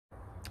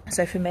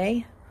So for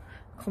me,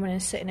 coming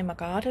and sitting in my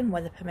garden,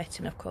 weather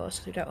permitting of course,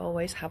 because we don't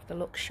always have the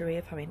luxury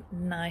of having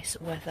nice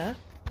weather,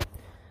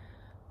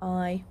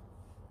 I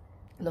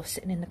love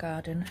sitting in the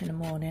garden in the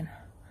morning,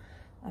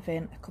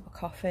 having a cup of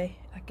coffee.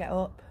 I get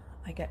up,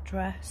 I get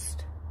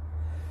dressed,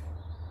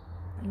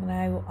 you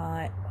know,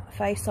 I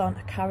face on,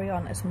 I carry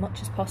on as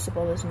much as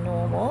possible as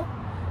normal,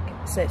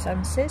 get the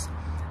senses.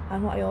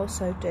 And what I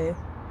also do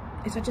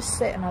is I just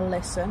sit and I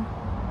listen.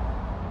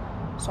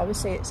 So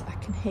obviously I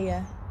can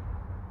hear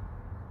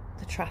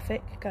the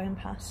traffic going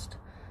past,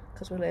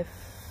 because we live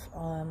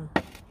on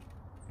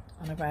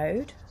a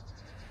road.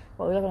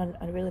 Well, we live on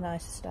a really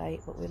nice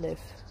estate, but we live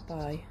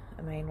by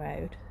a main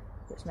road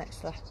that's next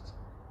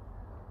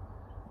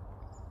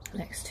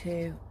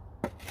to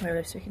where we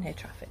live, so we can hear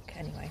traffic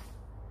anyway.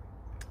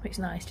 But it's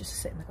nice just to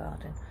sit in the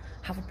garden,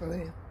 have a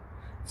brew,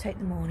 take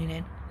the morning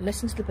in,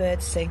 listen to the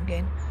birds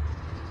singing,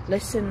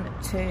 listen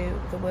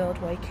to the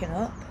world waking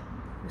up.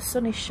 The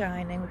sun is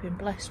shining. We've been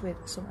blessed with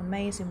some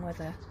amazing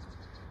weather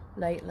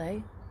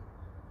lately.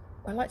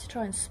 I like to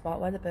try and spot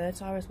where the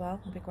birds are as well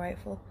and be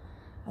grateful.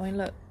 I mean,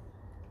 look,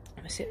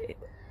 it's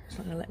not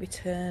going to let me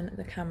turn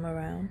the camera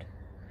around,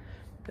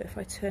 but if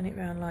I turn it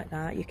around like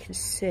that, you can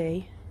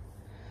see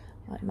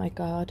like my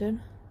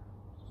garden.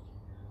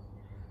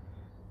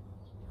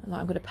 And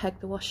like, I'm going to peg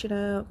the washing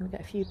out, I'm going to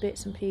get a few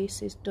bits and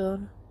pieces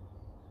done.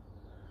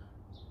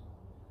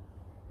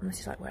 And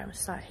this is like where I'm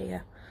sat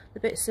here. The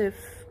bits of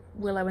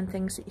willow and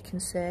things that you can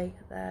see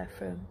there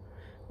from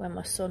when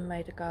my son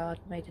made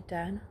a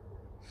den.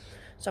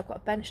 So I've got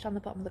a bench down the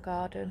bottom of the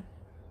garden.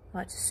 I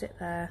like to sit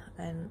there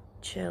and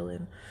chill,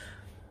 and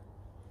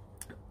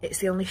it's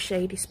the only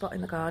shady spot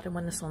in the garden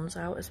when the sun's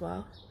out as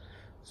well.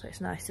 So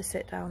it's nice to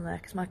sit down there,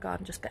 because my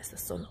garden just gets the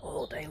sun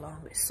all day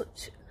long. It's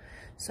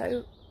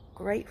so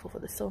grateful for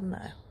the sun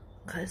there,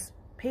 because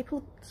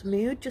people's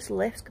mood just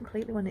lifts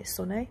completely when it's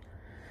sunny.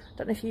 I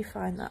don't know if you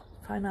find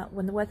that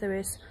when the weather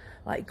is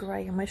like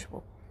grey and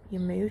miserable,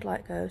 your mood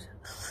like goes.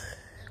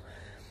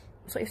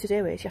 So what you have to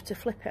do is you have to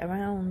flip it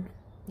around.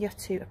 You have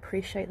to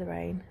appreciate the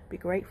rain, be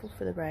grateful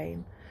for the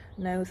rain,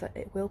 know that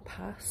it will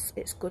pass.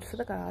 It's good for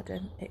the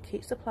garden, it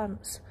keeps the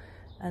plants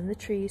and the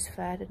trees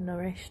fed and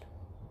nourished,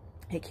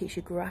 it keeps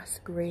your grass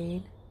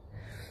green.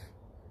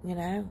 You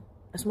know,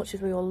 as much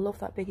as we all love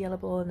that big yellow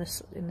ball in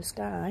the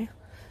sky,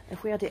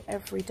 if we had it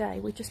every day,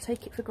 we just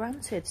take it for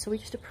granted, so we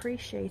just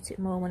appreciate it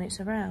more when it's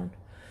around.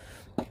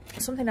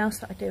 Something else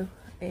that I do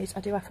is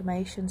I do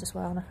affirmations as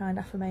well, and I find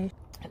affirmations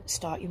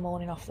start your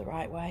morning off the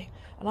right way,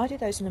 and I do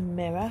those in a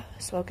mirror.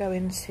 So I'll go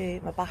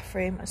into my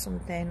bathroom or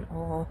something,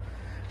 or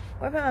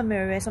wherever my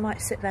mirror is. I might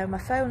sit there with my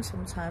phone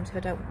sometimes if I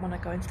don't want to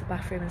go into the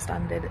bathroom and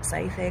stand in and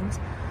say things.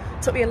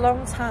 It took me a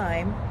long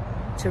time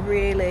to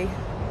really,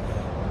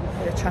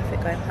 with the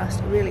traffic going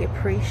past, really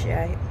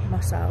appreciate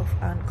myself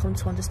and come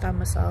to understand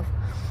myself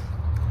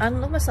and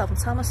love myself, and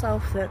tell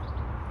myself that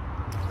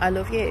I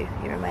love you,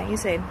 you're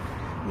amazing,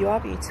 you are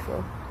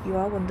beautiful, you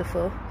are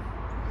wonderful,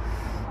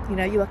 you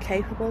know, you are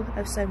capable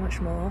of so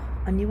much more,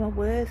 and you are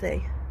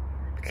worthy,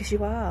 because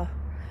you are.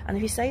 And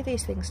if you say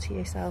these things to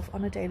yourself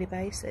on a daily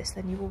basis,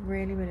 then you will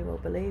really, really will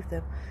believe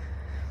them.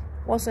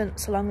 It wasn't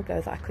so long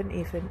ago that I couldn't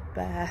even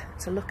bear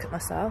to look at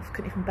myself,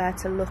 couldn't even bear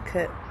to look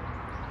at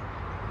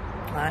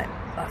like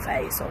my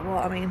face or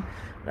what. I mean,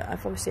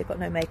 I've obviously got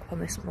no makeup on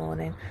this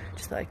morning,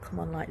 just thought I'd come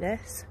on like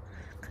this,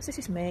 because this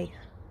is me,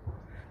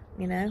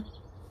 you know.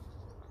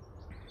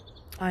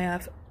 I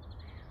have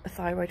a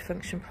thyroid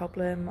function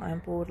problem, I'm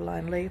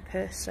borderline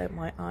lupus, so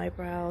my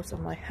eyebrows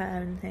and my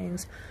hair and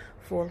things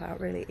fall out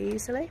really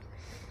easily.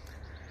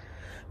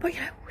 But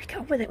you know, we get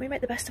on with it, we make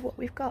the best of what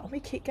we've got, and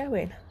we keep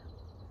going.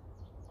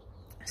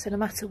 So no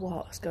matter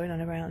what's going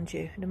on around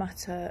you, no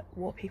matter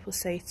what people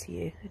say to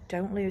you,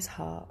 don't lose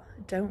heart,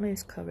 don't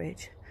lose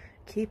courage,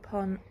 keep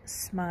on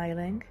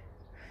smiling,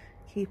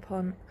 keep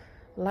on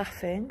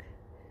laughing,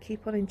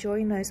 keep on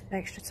enjoying those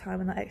extra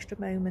time and that extra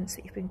moments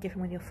that you've been given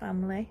with your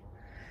family.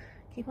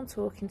 Keep on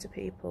talking to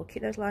people,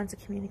 keep those lines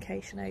of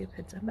communication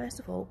open, and most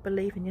of all,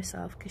 believe in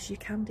yourself, because you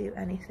can do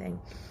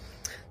anything.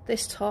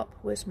 This top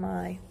was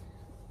my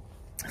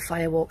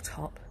firewalk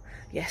top.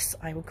 Yes,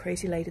 I'm a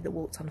crazy lady that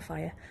walked on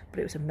fire, but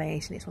it was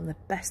amazing. It's one of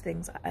the best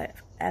things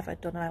I've ever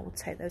done, and I will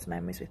take those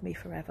memories with me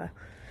forever.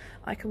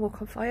 I can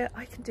walk on fire,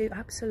 I can do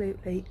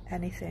absolutely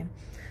anything,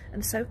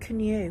 and so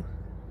can you.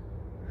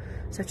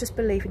 So just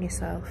believe in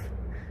yourself,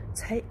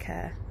 take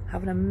care,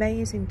 have an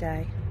amazing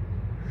day.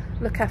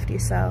 Look after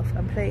yourself,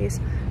 and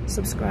please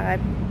subscribe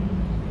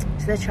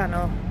to the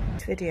channel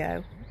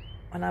video,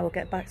 and I will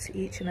get back to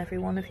each and every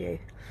one of you.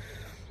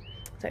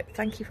 So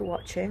thank you for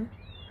watching,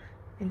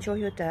 enjoy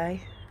your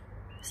day,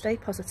 stay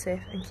positive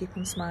and keep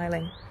on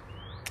smiling.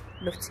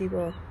 Love to you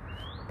all,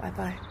 bye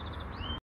bye.